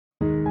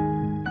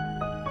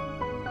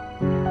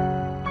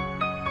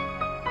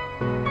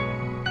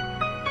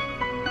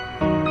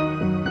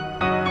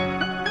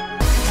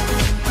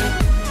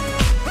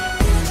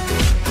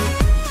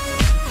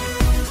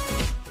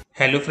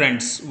Hello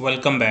friends,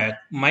 welcome back.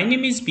 My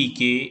name is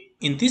PK.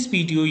 In this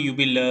video, you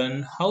will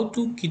learn how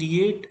to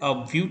create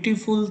a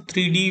beautiful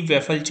 3D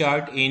waffle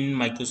chart in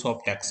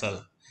Microsoft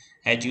Excel.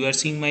 As you are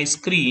seeing my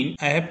screen,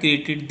 I have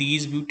created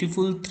these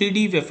beautiful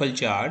 3D waffle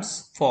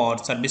charts for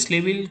service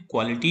level,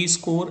 quality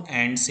score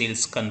and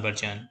sales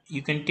conversion.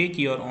 You can take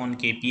your own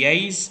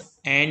KPIs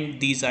and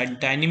these are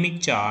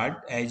dynamic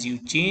chart. As you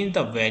change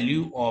the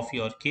value of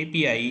your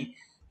KPI,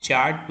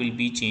 chart will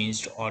be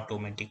changed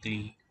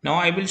automatically. Now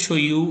I will show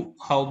you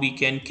how we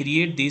can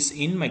create this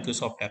in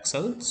Microsoft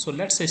Excel. So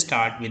let's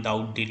start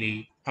without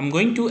delay. I'm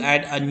going to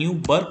add a new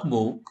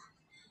workbook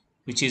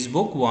which is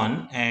book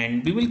 1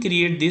 and we will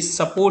create this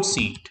support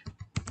sheet.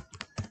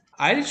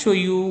 I'll show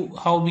you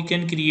how we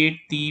can create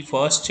the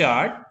first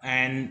chart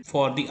and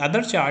for the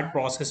other chart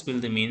process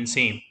will remain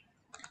same.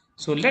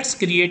 So let's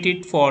create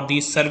it for the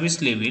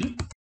service level.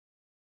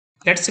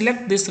 Let's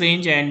select this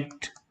range and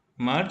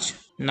merge.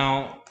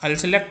 Now I'll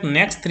select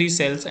next three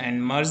cells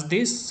and merge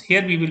this.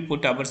 Here we will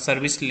put our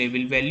service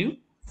level value.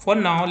 For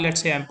now,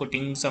 let's say I'm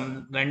putting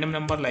some random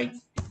number like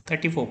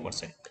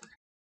 34%.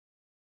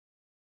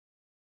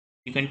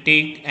 You can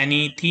take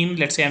any theme.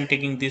 Let's say I'm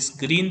taking this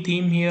green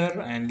theme here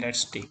and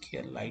let's take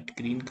here light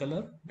green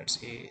color. Let's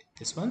say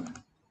this one.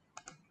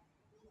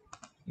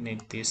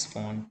 Make this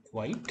font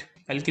white.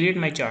 I'll create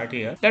my chart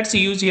here. Let's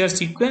use here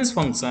sequence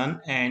function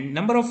and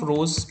number of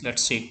rows,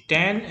 let's say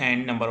 10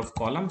 and number of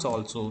columns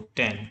also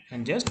 10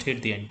 and just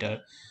hit the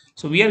enter.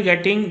 So we are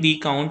getting the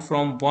count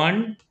from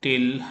 1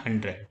 till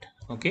 100.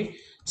 Okay.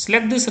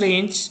 Select this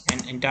range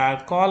and entire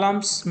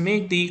columns.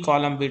 Make the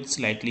column width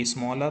slightly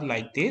smaller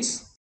like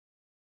this.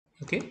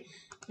 Okay,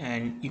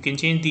 and you can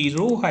change the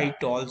row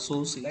height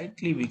also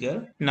slightly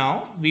bigger.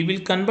 Now we will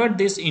convert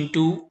this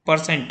into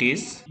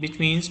percentage, which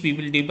means we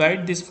will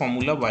divide this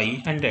formula by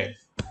 100.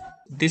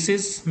 This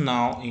is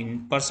now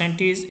in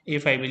percentage.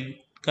 If I will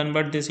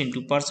convert this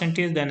into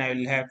percentage, then I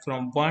will have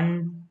from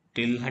 1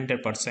 till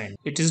 100%.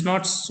 It is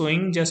not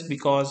showing just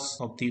because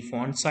of the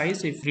font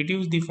size. If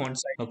reduce the font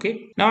size.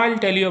 Okay, now I'll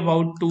tell you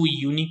about two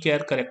unique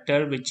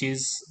character, which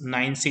is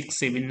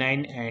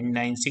 9679 and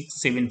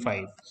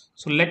 9675.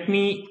 So let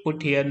me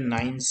put here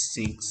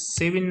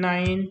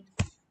 9679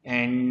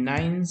 and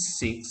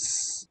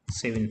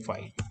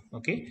 9675.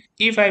 Okay,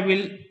 if I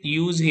will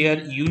use here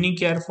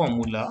unique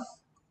formula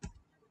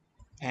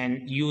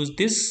and use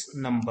this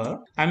number,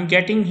 I'm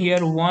getting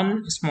here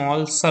one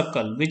small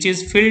circle which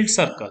is filled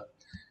circle,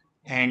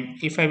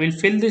 and if I will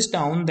fill this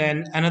down,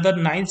 then another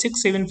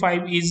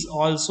 9675 is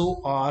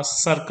also a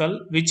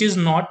circle which is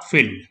not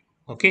filled.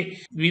 Okay,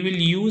 we will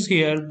use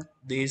here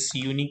this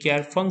unique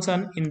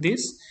function in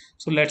this.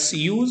 So let's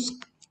use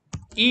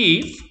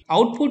if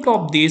output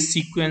of this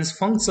sequence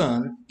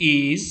function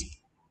is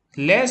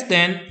less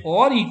than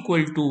or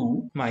equal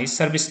to my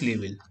service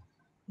level,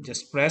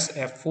 just press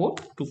F4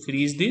 to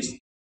freeze this.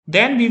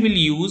 Then we will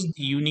use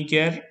unique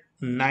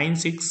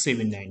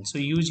 9679. So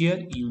use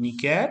here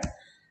unique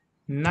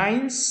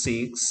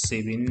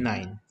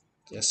 9679.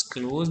 Just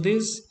close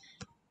this.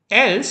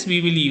 Else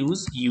we will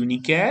use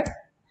unique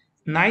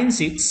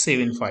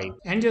 9675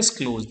 and just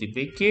close the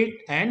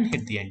bracket and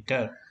hit the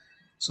enter.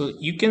 So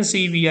you can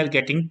see we are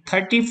getting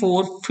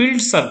 34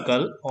 filled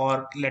circle,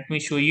 or let me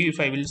show you, if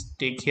I will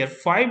take here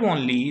 5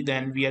 only,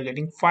 then we are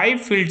getting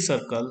 5 filled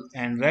circle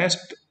and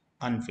rest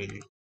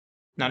unfilled.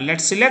 Now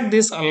let's select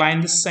this,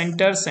 align this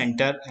center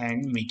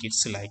and make it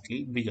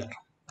slightly bigger.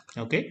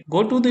 Okay,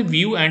 go to the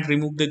view and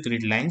remove the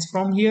grid lines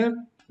from here.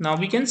 Now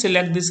we can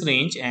select this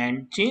range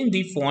and change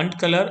the font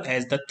color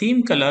as the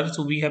theme color.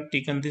 So we have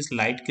taken this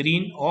light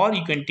green, or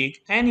you can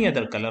take any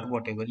other color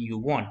whatever you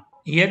want.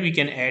 Here we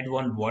can add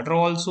one border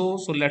also.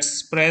 So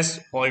let's press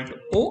Alt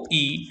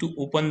OE to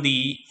open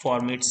the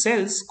format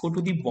cells. Go to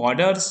the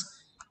borders,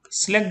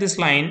 select this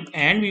line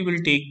and we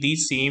will take the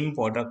same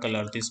border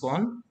color, this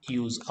one.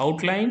 Use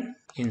outline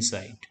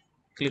inside.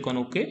 Click on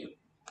OK.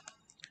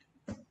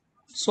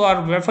 So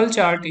our waffle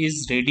chart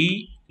is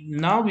ready.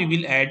 Now we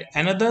will add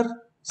another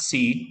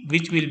sheet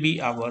which will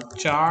be our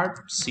chart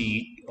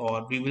sheet,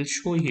 or we will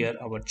show here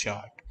our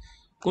chart.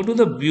 Go to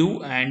the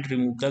view and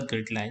remove the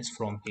grid lines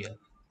from here.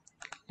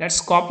 Let's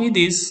copy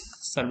this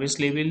service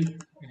level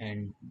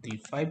and the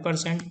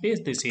 5%,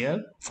 paste this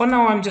here. For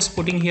now I'm just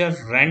putting here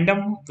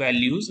random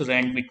values,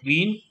 rand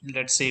between,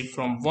 let's say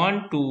from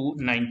 1 to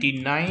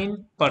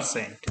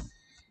 99%.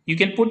 You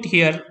can put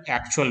here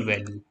actual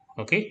value.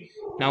 Okay,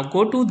 now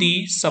go to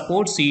the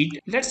support sheet.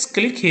 Let's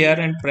click here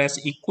and press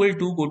equal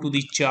to, go to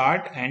the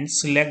chart and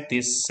select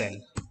this cell,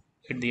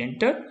 hit the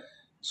enter.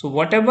 So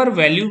whatever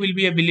value will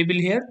be available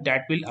here,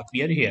 that will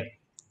appear here.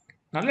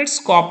 Now let's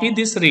copy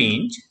this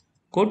range,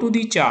 go to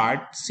the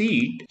chart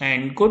sheet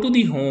and go to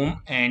the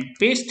home and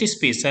paste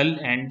special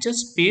and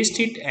just paste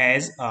it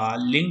as a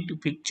linked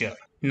picture.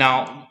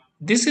 Now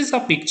this is a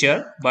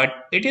picture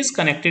but it is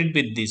connected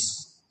with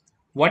this.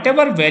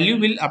 Whatever value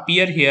will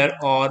appear here,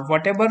 or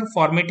whatever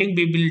formatting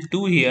we will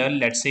do here,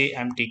 let's say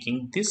I'm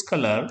taking this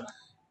color,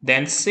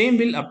 then same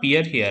will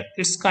appear here.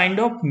 It's kind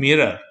of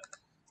mirror.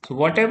 So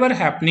whatever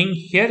happening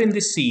here in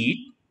the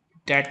sheet,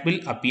 that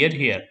will appear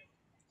here.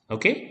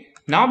 Okay,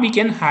 Now we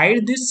can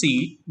hide this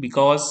seed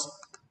because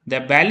the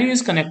value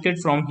is connected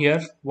from here.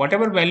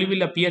 Whatever value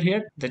will appear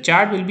here, the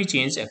chart will be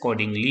changed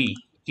accordingly.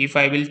 If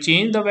I will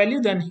change the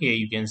value, then here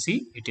you can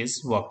see it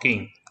is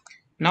working.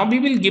 Now we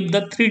will give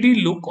the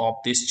 3D look of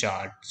this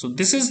chart. So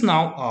this is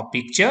now a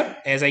picture.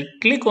 As I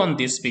click on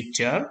this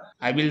picture,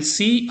 I will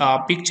see a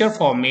picture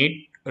format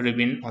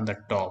ribbon on the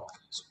top.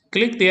 So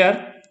click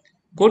there,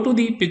 go to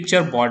the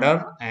picture border,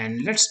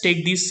 and let's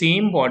take the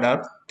same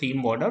border,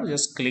 theme border.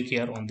 Just click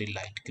here on the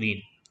light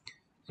green.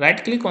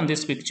 Right click on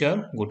this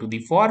picture, go to the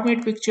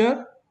format picture.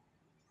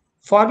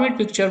 Format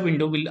picture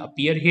window will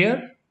appear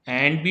here,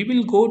 and we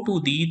will go to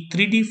the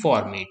 3D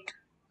format.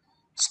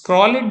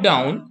 Scroll it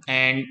down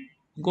and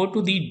go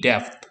to the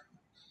depth.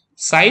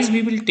 Size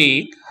we will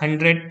take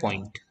 100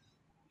 point.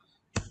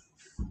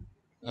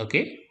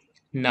 Okay.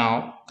 Now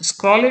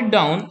scroll it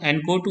down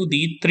and go to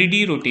the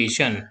 3D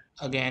rotation.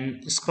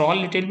 Again scroll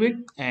little bit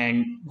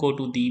and go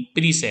to the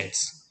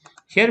presets.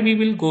 Here we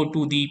will go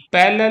to the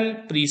parallel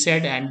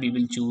preset and we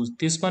will choose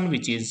this one,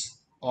 which is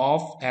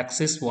off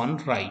axis 1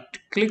 right.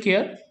 Click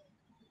here.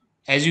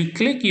 As you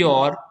click,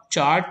 your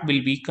chart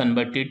will be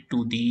converted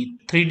to the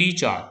 3D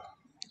chart.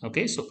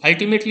 Okay, so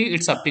ultimately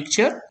it's a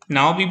picture.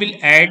 Now we will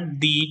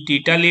add the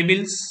data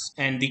labels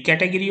and the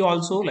category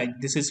also, like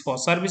this is for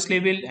service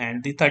label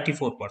and the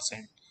 34%.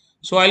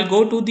 So I'll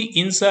go to the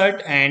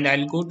insert and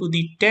I'll go to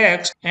the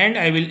text and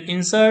I will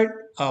insert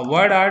a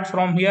word art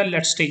from here.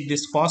 Let's take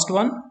this first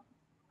one.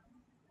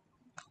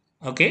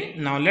 Okay,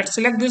 now let's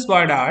select this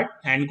word art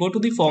and go to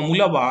the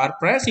formula bar,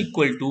 press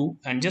equal to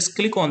and just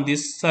click on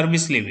this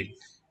service label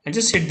and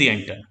just hit the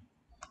enter.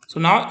 So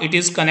now it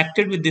is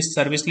connected with this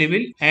service label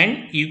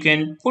and you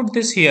can put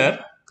this here.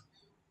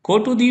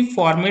 Go to the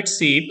format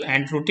shape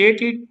and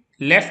rotate it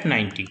left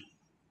 90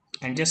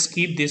 and just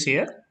keep this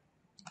here.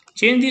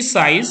 Change the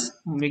size,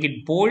 make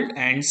it bold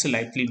and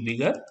slightly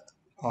bigger.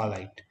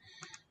 Alright.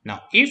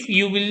 Now if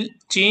you will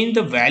change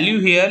the value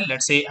here,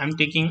 let's say I'm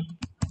taking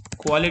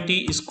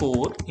quality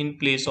score in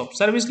place of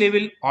service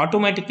label,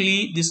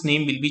 automatically this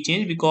name will be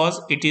changed because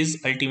it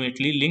is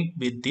ultimately linked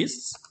with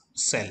this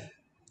cell.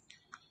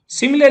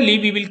 Similarly,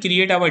 we will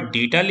create our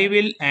data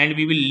label and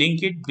we will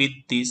link it with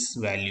this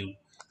value.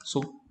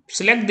 So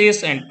select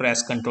this and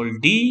press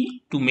Ctrl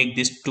D to make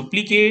this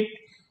duplicate,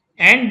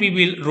 and we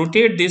will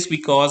rotate this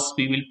because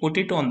we will put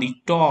it on the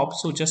top.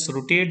 So just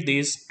rotate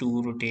this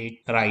to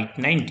rotate right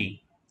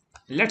 90.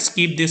 Let's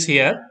keep this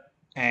here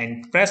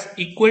and press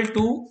equal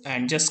to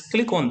and just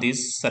click on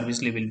this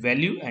service label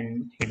value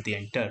and hit the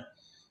enter.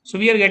 So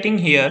we are getting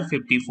here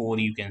 54,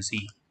 you can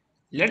see.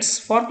 Let's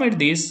format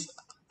this.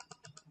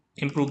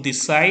 Improve the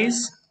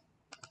size,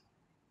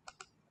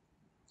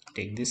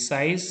 take this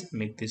size,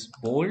 make this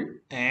bold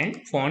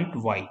and font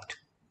white.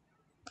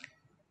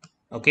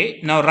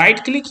 Okay, now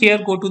right click here,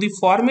 go to the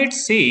format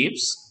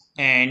shapes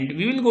and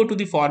we will go to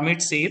the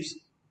format shapes.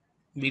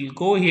 We'll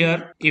go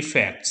here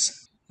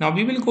effects. Now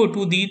we will go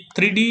to the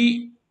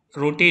 3D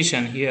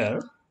rotation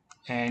here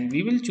and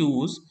we will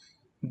choose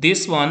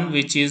this one,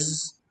 which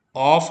is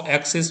off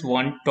axis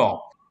 1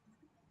 top.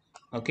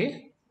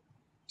 Okay,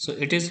 so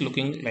it is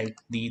looking like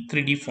the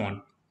 3D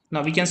font.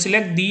 Now we can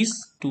select these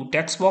two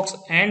text box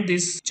and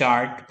this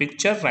chart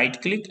picture,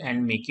 right click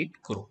and make it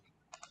group.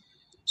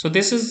 So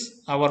this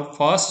is our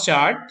first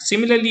chart.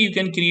 Similarly, you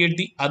can create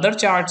the other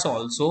charts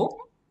also.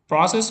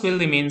 Process will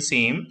remain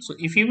same. So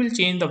if you will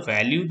change the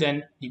value,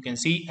 then you can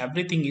see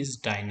everything is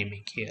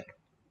dynamic here.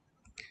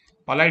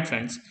 Alright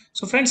friends,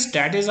 so friends,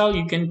 that is how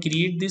you can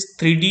create this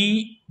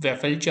 3D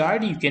Waffle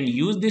chart. You can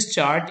use this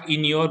chart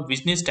in your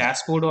business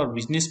dashboard or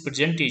business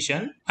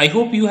presentation. I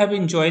hope you have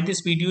enjoyed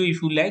this video.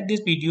 If you like this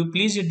video,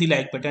 please hit the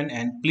like button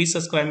and please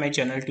subscribe my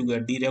channel to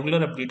get the regular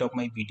update of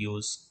my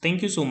videos.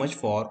 Thank you so much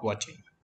for watching.